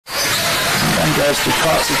goes to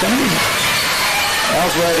Cox. It's going to be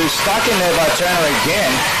Elsworthy stuck in there by Turner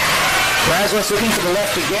again. Brasless looking to the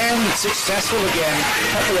left again, successful again. A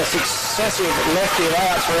couple of successive lefty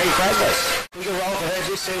layouts for Eve Brasless. Bigger role for her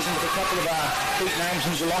this season with a couple of big names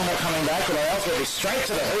from Geelong not coming back. But Elsworthy straight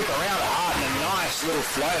to the hoop, around the heart, and a nice little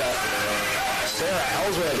floater. Sarah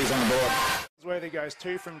Elsworthy's on the board. Elsworthy goes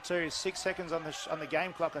 2 from 2, 6 seconds on the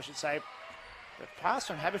game clock, I should say. The pass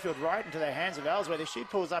from Haberfield right into the hands of Elsworthy. She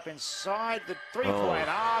pulls up inside the three-point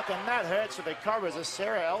arc, and that hurts for the Cobras as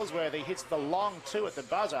Sarah Elsworthy hits the long 2 at the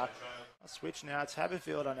buzzer. I'll switch now. It's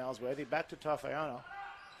Haberfield on Elsworthy. Back to Tofayona.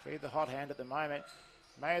 Feed the hot hand at the moment.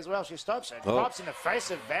 May as well. She stops it. Pops in the face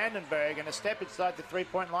of Vandenberg, and a step inside the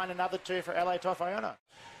three-point line. Another 2 for LA Tofayona.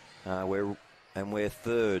 We're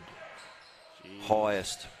third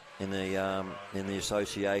highest in the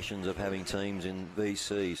associations of having teams in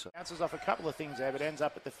VC. So. Bounces off a couple of things there, but ends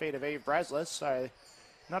up at the feet of Eve Brasless. So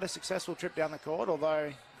not a successful trip down the court,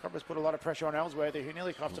 although Cobras put a lot of pressure on Elsworthy, who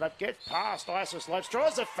nearly coughed it up. Gets past Isis Lopes,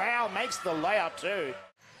 draws a foul, makes the layup too.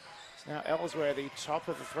 It's now Elsworthy, top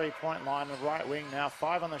of the three-point line, the right wing now.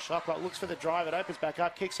 5 on the shot clock, looks for the drive, it opens back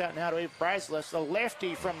up, kicks out now to Eve Brasless. The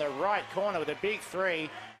lefty from the right corner with a big 3.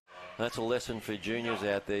 That's a lesson for juniors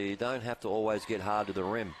out there. You don't have to always get hard to the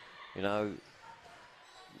rim. You know,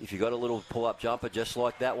 if you got a little pull-up jumper just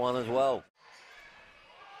like that one as well.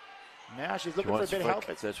 Now she's looking for a bit of help.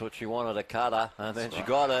 That's what she wanted, a cutter, and then she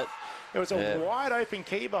got it. There was a wide open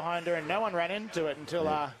key behind her, and no one ran into it until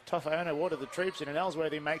Tofayona watered the troops in, and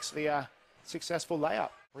Elsworthy makes the successful layup.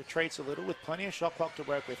 Retreats a little with plenty of shot clock to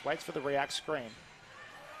work with. Waits for the react screen.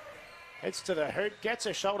 Heads to the hoop, gets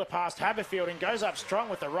a shoulder past Haberfield, and goes up strong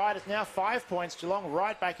with the right. It's now 5 points. Geelong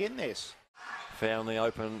right back in this. Found the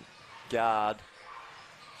open guard.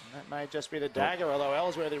 And that may just be the dagger, although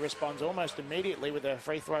Elsworthy responds almost immediately with a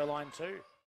free throw line too.